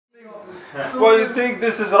Well, you think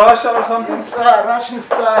this is Russia or something? It's Russian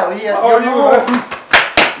style, yeah. How are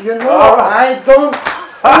You know, I don't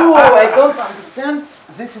understand.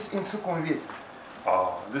 This is in Sukhumvit.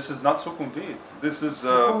 Oh, this is not Sukhumvit. This is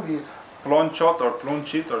Sukhumvit. Plonchot or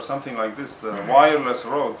Plonchit or something like this, the wireless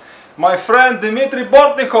road. My friend Dmitry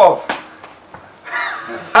Bortnikoff!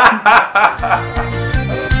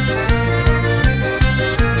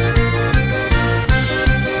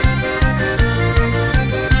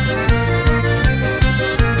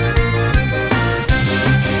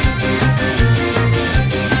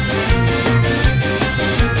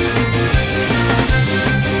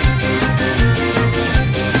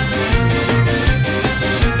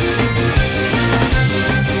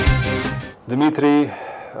 Dmitry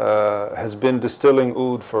has been distilling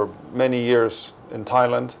oud for many years in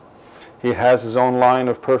Thailand. He has his own line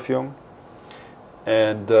of perfume.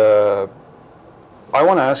 And I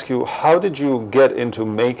want to ask you, how did you get into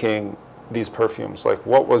making these perfumes? Like,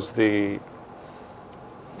 what was the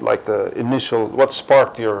initial, what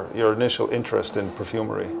sparked your initial interest in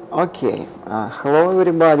perfumery? Okay, hello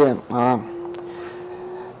everybody.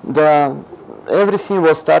 Everything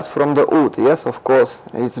was start from the oud, yes, of course.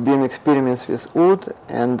 It's been experiments with oud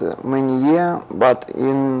and many years, but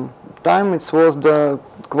in time it was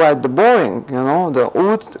quite boring, you know, the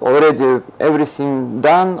oud, already everything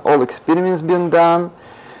done, all experiments been done.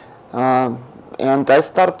 And I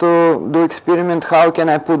start to do experiment how can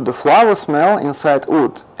I put the flower smell inside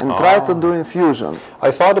oud and try to do infusion.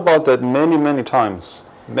 I thought about that many times,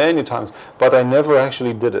 but I never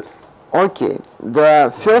actually did it. Okay,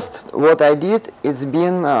 the first what I did is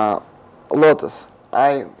been lotus.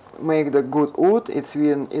 I make the good oud. It's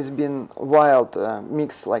been wild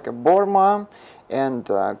mix like a Burma and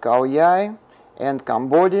Khao Yai and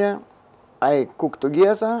Cambodia. I cook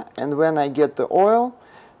together, and when I get the oil,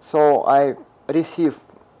 so I receive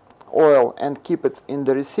oil and keep it in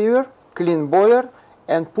the receiver, clean boiler,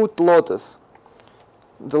 and put lotus.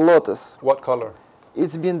 The lotus. What color?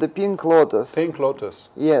 It's been the pink lotus. Pink lotus.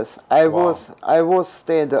 Yes, I was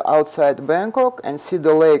stayed outside Bangkok and see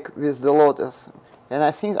the lake with the lotus, and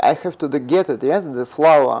I think I have to get it. Yes, the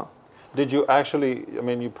flower. Did you actually? I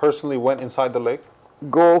mean, you personally went inside the lake?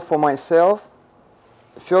 Go for myself.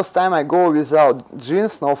 First time I go without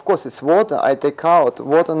jeans. Now of course it's water. I take out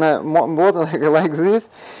water like this,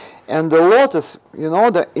 and the lotus. You know,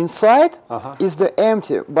 the inside is the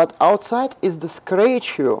empty, but outside is the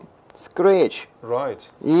scratch. Scratch. Right.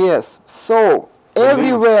 Yes. So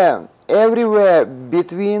everywhere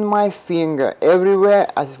between my finger, everywhere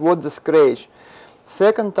I was the scratch.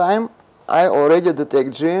 Second time I already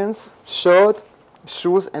take jeans, shirt,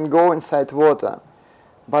 shoes and go inside water.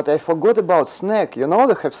 But I forgot about snack. You know,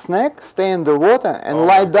 they have snack, stay in the water and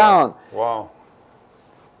lie down. Wow.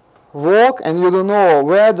 Walk and you don't know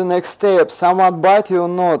where the next step. Someone bite you or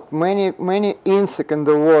not. Many insects in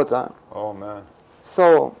the water. Oh man.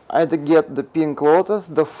 So I get the pink lotus,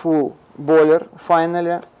 the full boiler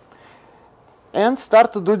finally, and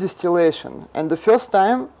start to do distillation. And the first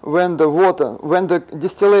time when the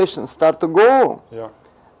distillation start to go,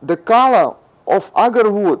 the color of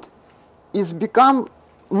agarwood is become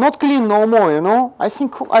not clean no more, you know. I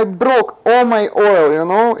think I broke all my oil, you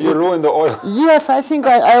know. You ruined the oil. Yes, I think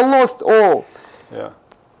I lost all. Yeah.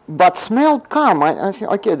 But smell come. I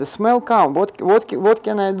think, okay, the smell come. What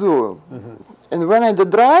can I do? And when I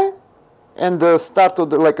dry and start to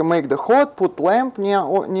make the hot, put lamp near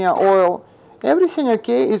oil, everything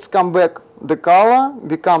okay. It's come back the color,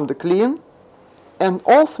 become the clean, and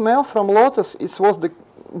all smell from lotus. It was the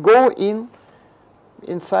go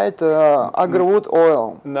inside agarwood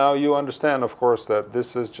oil. Now you understand, of course, that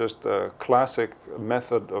this is just a classic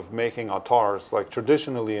method of making attars. Like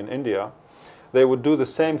traditionally in India, they would do the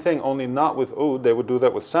same thing, only not with oud. They would do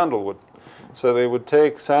that with sandalwood. So they would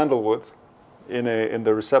take sandalwood in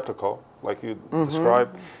the receptacle, like you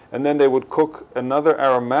described, and then they would cook another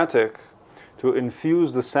aromatic to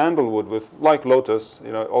infuse the sandalwood with, like lotus,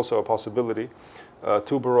 you know, also a possibility,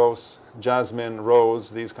 tuberose, jasmine,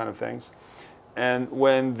 rose, these kind of things. And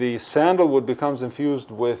when the sandalwood becomes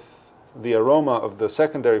infused with the aroma of the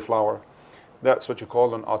secondary flower, that's what you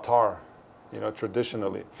call an attar, you know,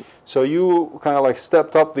 traditionally. So you kind of like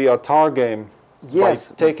stepped up the attar game. Yes,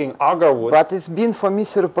 by taking agarwood. But it's been for me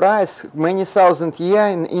surprise. Many thousand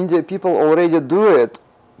years in India, people already do it.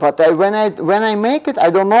 But when I make it, I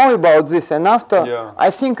don't know about this. And after, I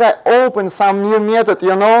think I opened some new method.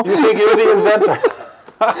 You know. You think you're the inventor?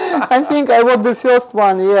 I think I was the first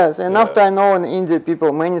one. Yes. And after I know in India,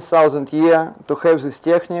 people many thousand years to have this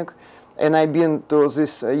technique, And I've been to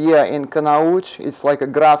this year in Kanauj. It's like a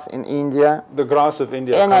grass in India. The grass of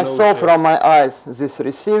India. And I saw from my eyes this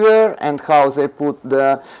receiver and how they put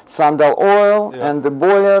the sandal oil and the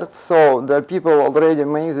boiler. So the people already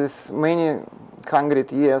make this many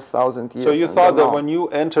 100 years, 1,000 years. So you thought that when you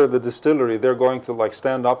enter the distillery, they're going to like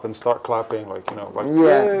stand up and start clapping, like, you know, like,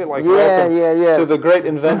 yay, like welcome to the great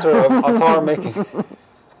inventor of attar making.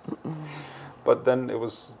 But then it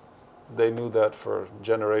was, they knew that for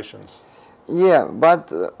generations. Yeah,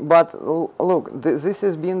 but look, this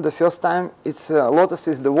has been the first time. It's lotus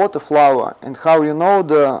is the water flower, and how you know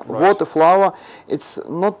the water flower, it's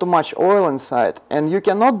not too much oil inside, and you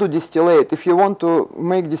cannot do distillate. If you want to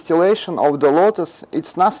make distillation of the lotus,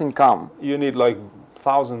 it's nothing come. You need like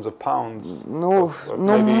thousands of pounds. No,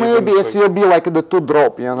 maybe it will be like the 2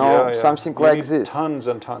 drop, you know, something you like need this. Tons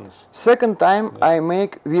and tons. Second time I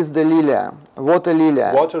make with the lily, water lily.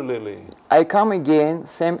 Water lily. I come again,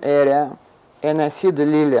 same area, and I see the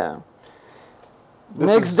lily.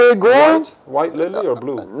 Next day go. White lily or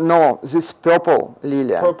blue? No, this purple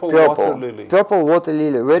lily. Purple water lily. Purple water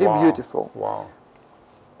lily, very beautiful. Wow.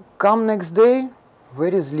 Come next day,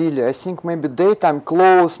 where is lily? I think maybe daytime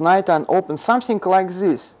close, nighttime open, something like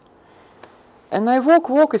this. And I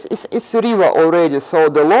walk, it's a river already, so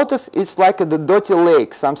the lotus is like the dirty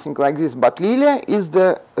lake, something like this, but lily is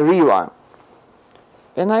the river.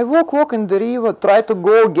 And I walk in the river, try to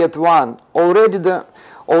go get one. Already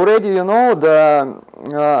you know,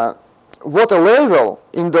 the water level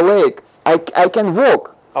in the lake, I can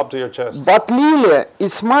walk. Up to your chest. But lily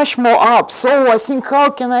is much more up, so I think, how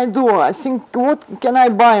can I do? I think, what can I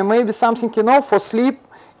buy? Maybe something, you know, for sleep,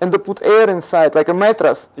 and to put air inside, like a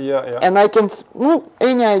mattress. Yeah. And I can, no,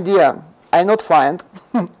 any idea, I not find.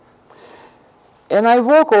 And I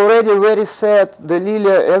walk already very sad, the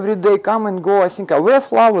lily every day come and go. I think, where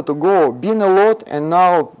flower to go? Been a lot, and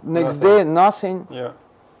now next day nothing. Yeah.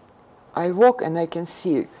 I walk and I can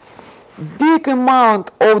see big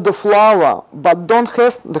amount of the flower, but don't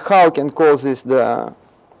have the, how I can call this, the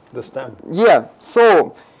stem. Yeah,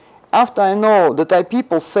 so after I know that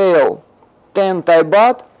people sell 10 Thai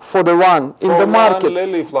baht for the one in the market. One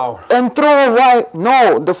lily flower. And throw away,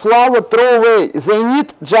 no, the flower throw away. They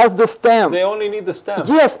need just the stem. They only need the stem.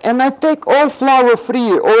 Yes, and I take all flower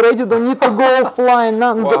free. Already don't need to go flying,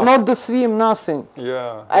 not the swim, nothing.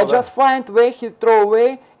 Yeah. I just find where he throw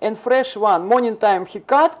away, and fresh one. Morning time he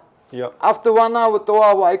cut. Yeah. After 1 hour, 2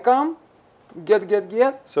 hours I come,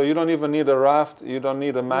 get. So you don't even need a raft, you don't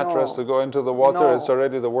need a mattress to go into the water, it's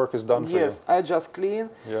already, the work is done for you. Yes, I just clean,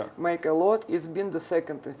 make a lot. It's been the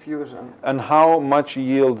second infusion. And how much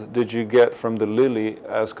yield did you get from the lily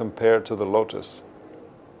as compared to the lotus?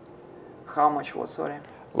 How much what, sorry?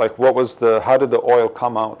 Like what was the, how did the oil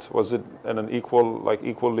come out? Was it in an equal, like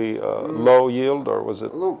equally low yield, or was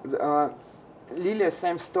it? Look, lily,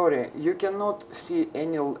 same story. You cannot see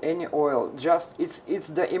any oil. Just it's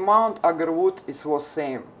the amount agarwood was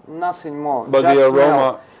same, nothing more. But just the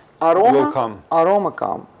aroma will come. Aroma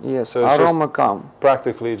come. Yes, so aroma come.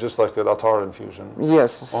 Practically just like an attar infusion.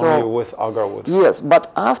 Yes. Only with agarwood. Yes,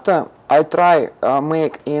 but after I try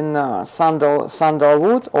make in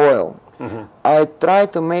sandalwood oil, I try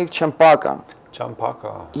to make champaka.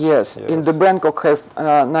 Champaka. Yes. In the Bangkok have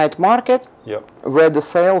night market. Where they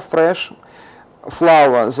sell fresh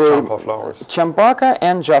flower, champaka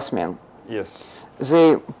and jasmine. Yes.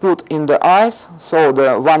 They put in the ice, so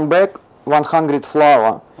the 1 bag, 100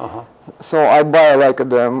 flower. So I buy like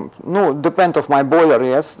the, no, depend of my boiler,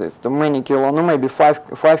 yes, it's the many kilo, no, maybe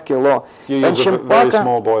 5 kilo. You use a very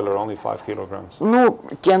small boiler, only 5 kilograms. No,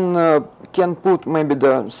 can put maybe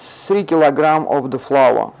the 3 kilogram of the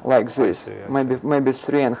flour, like this, I see. maybe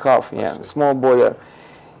 3.5, yeah, small boiler.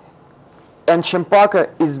 And champaka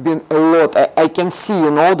has been a lot. I can see,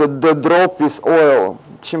 you know, the drop is oil.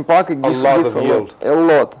 Champaka gives a lot of yield. A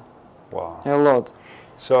lot. Wow. A lot.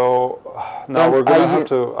 So now we're going to have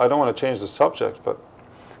to, I don't want to change the subject, but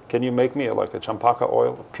can you make me like a champaka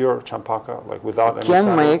oil, pure champaka, like without any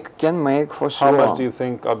sandal? Can make for sure. How much do you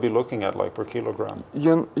think I'll be looking at, like per kilogram?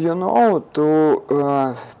 You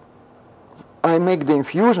know, I make the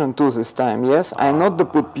infusion too this time, yes. I not to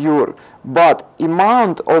put pure, but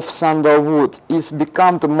amount of sandalwood is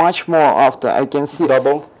become much more after. I can see.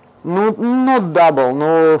 Double? No, not double.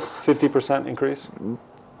 No. 50% increase?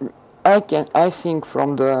 I think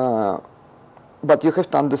from the, but you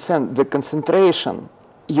have to understand the concentration.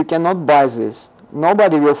 You cannot buy this.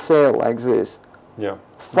 Nobody will sell like this. Yeah.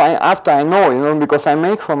 Fine, after I know, you know, because I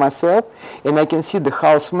make for myself, and I can see the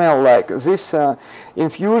how smell like. This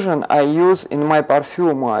infusion I use in my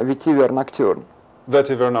perfume, Vetiver Nocturne.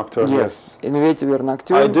 Vetiver nocturne, yes. in vetiver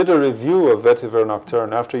nocturne. I did a review of vetiver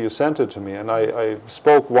nocturne after you sent it to me, and I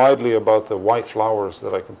spoke widely about the white flowers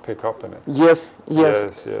that I could pick up in it. Yes, yes.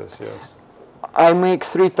 Yes, yes, yes. I make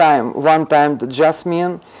 3 times. 1 time the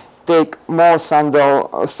jasmine, take more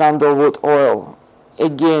sandalwood oil.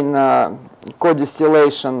 Again,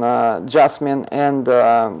 co-distillation, jasmine and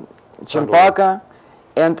champaka,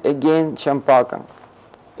 and again champaka.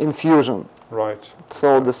 Infusion. Right.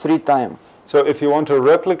 So the 3 times. So if you want to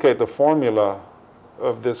replicate the formula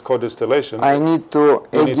of this co-distillation, I need to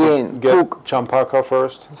again get cook. champaka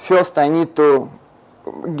first. First, I need to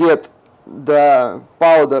get the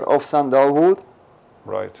powder of sandalwood.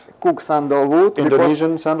 Right. Cook sandalwood.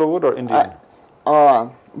 Indonesian sandalwood or Indian?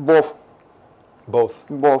 Both. Both.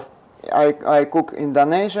 Both. I cook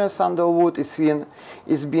Indonesia sandalwood.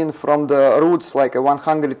 It's been from the roots like a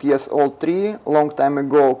 100 years old tree, long time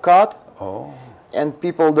ago cut. Oh. And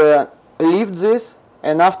people there leave this,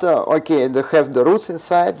 and after, okay, they have the roots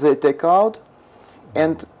inside, they take out,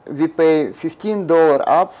 and we pay $15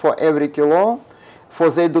 up for every kilo,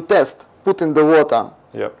 for they do test, put in the water.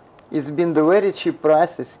 Yep. It's been the very cheap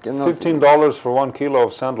prices. $15 for 1 kilo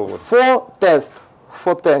of sandalwood. For test.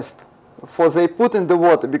 For they put in the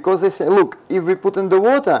water, because they say, look, if we put in the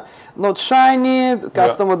water, not shiny,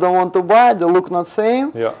 customer don't want to buy, they look not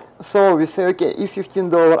same. Yeah. So we say, okay, if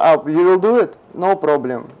 $15 up, you will do it, no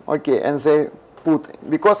problem. Okay, and they put,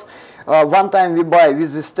 because one time we buy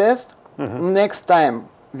with this test, next time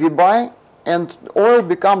we buy, and oil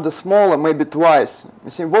become the smaller, maybe twice.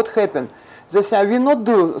 You see, what happened? They say, we not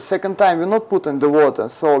do second time, we not put in the water,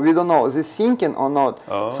 so we don't know, is it sinking or not.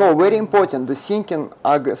 Oh. So very important, the sinking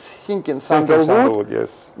sandalwood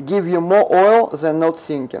yes. give you more oil than not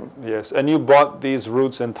sinking. Yes, and you bought these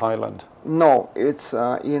roots in Thailand? No, it's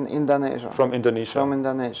in Indonesia. From Indonesia? From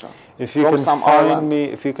Indonesia. If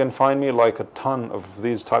you can find me like a ton of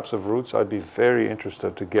these types of roots, I'd be very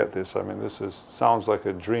interested to get this. I mean, sounds like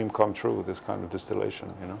a dream come true, this kind of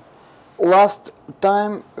distillation, you know. Last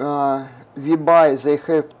time we buy, they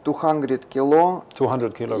have 200 kilo.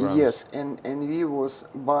 200 kilograms. Yes, and we was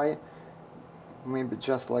buy maybe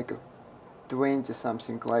just like 20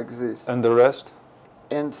 something like this. And the rest?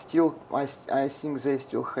 And still, I think they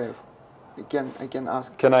still have. I can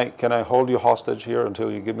ask. Can I hold you hostage here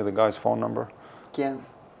until you give me the guy's phone number? Can.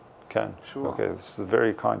 Sure. Okay, this is a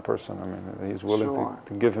very kind person. I mean, he's willing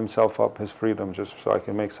to give himself up, his freedom, just so I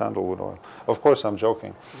can make sandalwood oil. Of course, I'm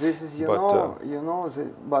joking. This is,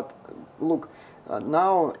 but look,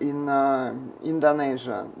 now in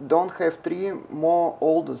Indonesia, don't have tree more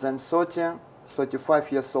older than 30,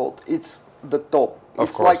 35 years old. It's the top.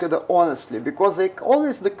 It's like honestly, because they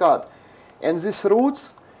always the cut, and these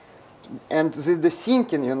roots. And the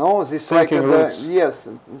sinking, this sinking like yes,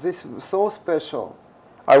 this so special.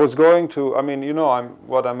 I was going to, I mean,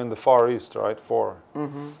 I'm in the Far East, right?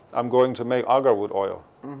 I'm going to make agarwood oil.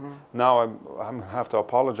 Now I have to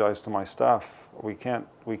apologize to my staff. We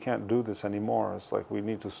can't do this anymore. It's like we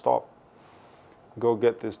need to stop. Go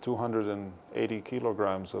get this 280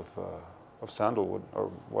 kilograms of sandalwood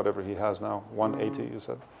or whatever he has now. 180, you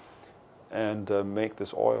said. And make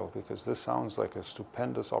this oil, because this sounds like a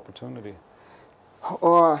stupendous opportunity.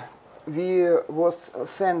 We was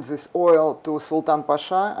sent this oil to Sultan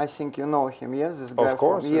Pasha. I think you know him, yes? This guy of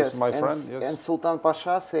course, yes, my friend. Yes. And Sultan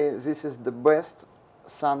Pasha say this is the best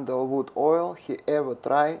sandalwood oil he ever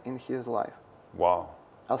tried in his life. Wow.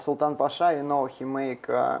 Sultan Pasha, he make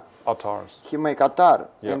attars. He make attar,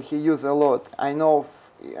 yep. And he use a lot. I know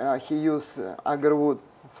he use agarwood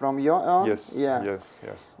from your own. Yes, yeah.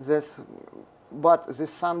 yes. But this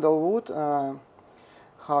sandalwood,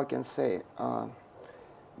 how I can say,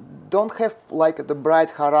 don't have like the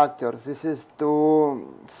bright character. This is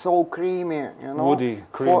so creamy, Woody,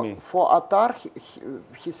 creamy. For attar,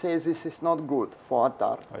 he says this is not good for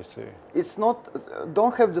attar. I see. It's not,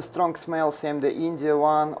 don't have the strong smell, same the India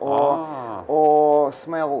one, or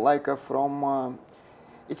smell like from.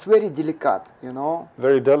 It's very delicate,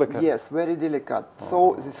 Very delicate. Yes, very delicate.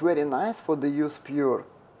 So it's very nice for the use pure.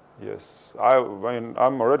 Yes, I mean,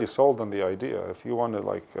 I'm already sold on the idea. If you want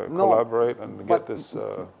to collaborate and get this.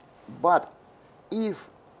 But if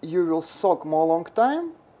you will soak more long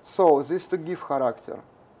time, so this to give character.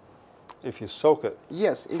 If you soak it.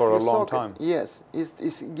 Yes, if for you a long soak time. It, yes,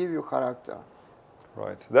 it's give you character.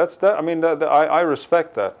 Right. That's that. I mean, I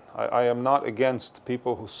respect that. I am not against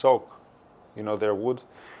people who soak, their wood.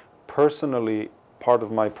 Personally, part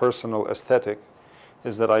of my personal aesthetic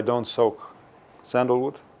is that I don't soak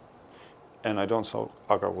sandalwood and I don't soak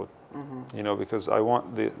agarwood, because I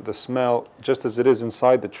want the smell, just as it is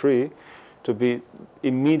inside the tree, to be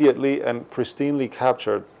immediately and pristinely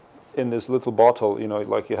captured in this little bottle, you know,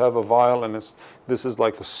 like you have a vial and this is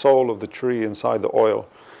like the soul of the tree inside the oil,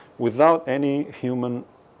 without any human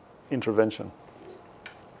intervention.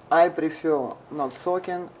 I prefer not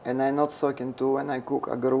soaking, and I not soaking too when I cook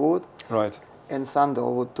agarwood. Right. And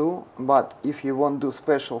sandalwood too. But if you want to do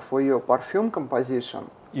special for your perfume composition,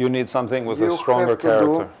 you need something with a stronger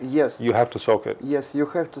character. Yes. You have to soak it. Yes, you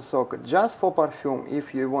have to soak it. Just for perfume,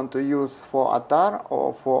 if you want to use for attar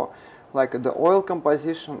or for like the oil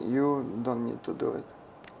composition, you don't need to do it.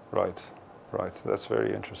 Right, right. That's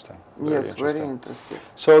very interesting. Yes, very interesting.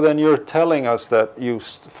 So then you're telling us that you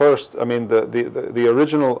first, I mean, the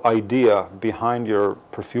original idea behind your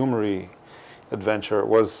perfumery adventure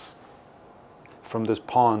was from this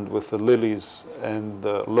pond with the lilies and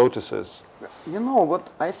the lotuses. You know what,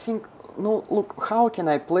 I think, no, look, how can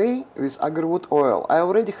I play with agarwood oil? I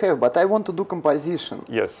already have, but I want to do composition.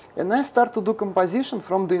 Yes. And I start to do composition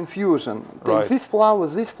from the infusion. Take Right. this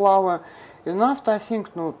flower, and after I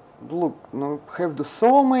think, no, look, no, have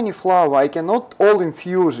so many flower, I cannot all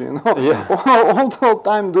infuse, you know, Yeah. all the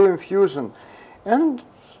time do infusion. And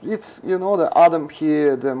it's, you know, the Adam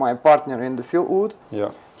here, my partner in the field wood, Yeah.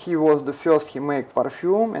 he was the first, he make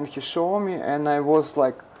perfume, and he showed me, and I was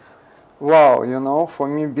like, wow, you know, for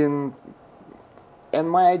me been, and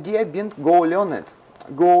my idea been go learn it.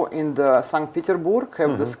 Go in the St. Petersburg,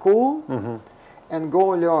 have the school, and go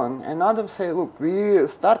learn. And Adam say, look, we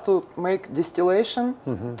start to make distillation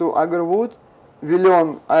to agarwood. We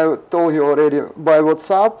learn, I told you already, by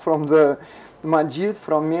WhatsApp from the Majid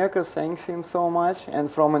from Mecca, thanks him so much.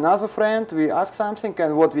 And from another friend, we ask something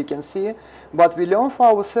and what we can see. But we learn for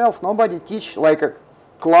ourselves. Nobody teach like a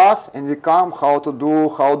class and we come how to do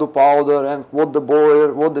powder and what the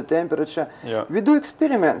boil, what the temperature. Yeah. We do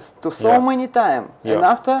experiments to so many times. Yeah. And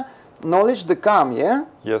after knowledge the come, yeah?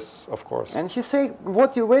 Yes, of course. And he say,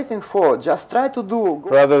 what you waiting for? Just try to do.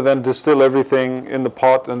 Rather than distill everything in the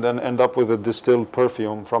pot and then end up with a distilled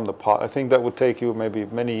perfume from the pot. I think that would take you maybe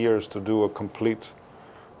many years to do a complete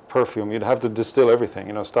perfume. You'd have to distill everything,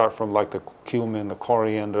 you know, start from like the cumin, the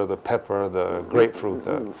coriander, the pepper, the grapefruit.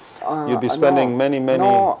 You'd be spending many.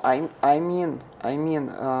 No, I mean,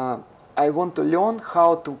 I want to learn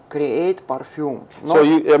how to create perfume. So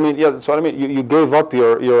you, I mean, yeah, that's what I mean. You gave up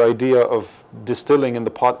your idea of distilling in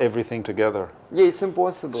the pot everything together. Yeah, it's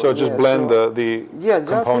impossible. So just blend the yeah,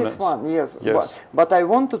 just components. this one, yes. Yes. But I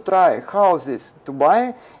want to try how this, to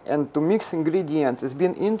buy and to mix ingredients. It's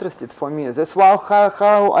been interested for me. That's why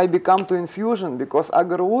how I become to infusion, because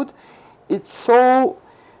agarwood, it's so,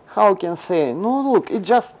 how can I say, no, look, it's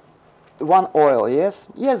just one oil, yes?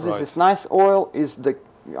 Yes, this is nice oil, is the,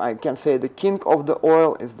 I can say the king of the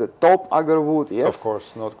oil, is the top agarwood, yes? Of course,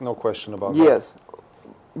 no question about that. Yes,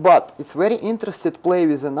 but it's very interested play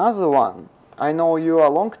with another one. I know you a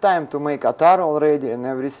long time to make attar already and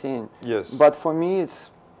everything. Yes. But for me,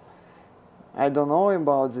 it's, I don't know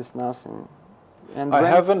about this nothing. And I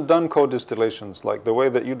haven't done co-distillations like the way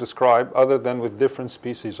that you describe, other than with different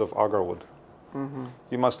species of agarwood.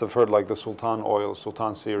 You must have heard like the Sultan oil,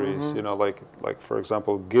 Sultan series, you know, like for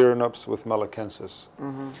example, Gyronups with Malacensis,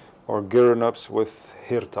 or Gyronups with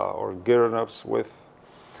Hirta, or Gyronups with,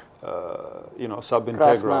 you know,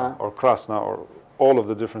 Subintegra, or Krasna, or all of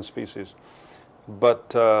the different species. But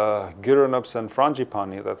Gyronups and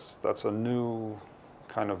Frangipani, that's a new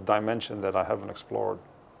kind of dimension that I haven't explored.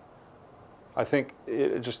 I think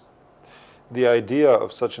it just, the idea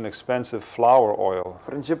of such an expensive flower oil.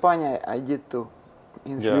 Frangipani I did too,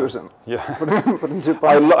 infusion. Yeah.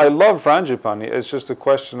 Frangipani. I love Frangipani. It's just a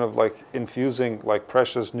question of like infusing like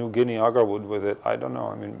precious New Guinea agarwood with it. I don't know.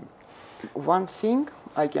 I mean, one thing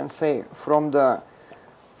I can say from the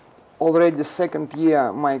already second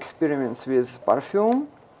year my experiments with perfume,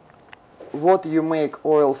 what you make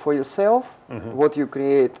oil for yourself, what you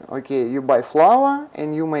create, okay, you buy flour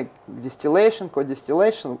and you make distillation,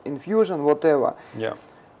 co-distillation, infusion, whatever. yeah.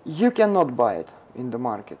 You cannot buy it in the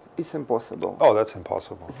market. It's impossible. Oh, that's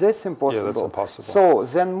impossible. That's impossible. Yeah, that's impossible. So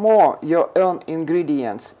then more you earn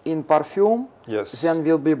ingredients in perfume, Yes. then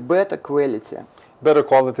will be better quality. Better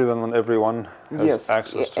quality than everyone has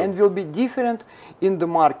access to. And will be different in the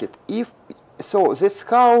market. So that's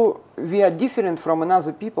how we are different from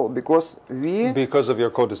another people, because Because of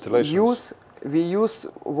your co-distillations. we use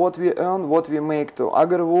what we earn, what we make to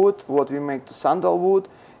agarwood, what we make to sandalwood.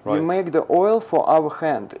 Right. We make the oil for our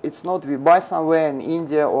hand. It's not we buy somewhere in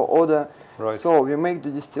India or other. Right. So we make the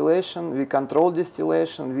distillation, we control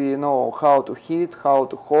distillation, we know how to heat, how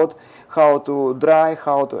to hot, how to dry,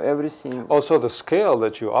 how to everything. Also, the scale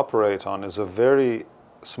that you operate on is a very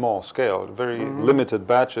small scale, very limited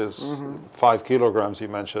batches, 5 kilograms you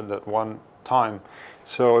mentioned at one time.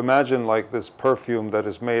 So imagine like this perfume that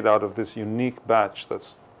is made out of this unique batch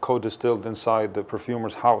that's co-distilled inside the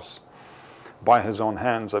perfumer's house by his own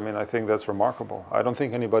hands. I mean, I think that's remarkable. I don't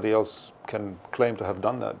think anybody else can claim to have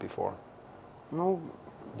done that before. No.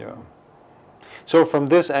 Yeah. So from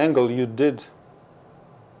this angle, you did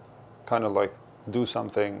kind of like do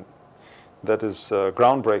something that is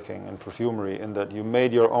groundbreaking in perfumery, in that you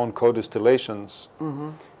made your own co-distillations,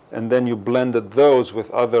 and then you blended those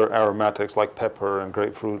with other aromatics like pepper and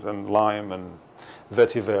grapefruit and lime and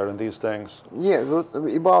vetiver and these things. Yeah,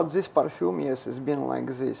 about this perfume, yes, it's been like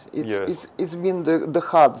this. Yes. It's been the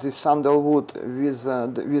heart, this sandalwood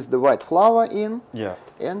with the white flower in. Yeah.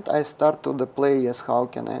 And I start to the play, yes, how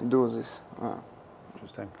can I do this?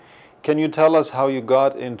 Interesting. Can you tell us how you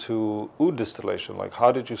got into oud distillation? Like,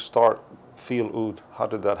 how did you start feel oud? How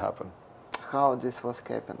did that happen? How this was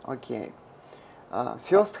happen? Okay.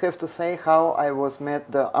 First, have to say how I was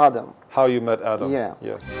met the Adam. How you met Adam? Yeah.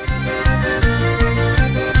 Yes.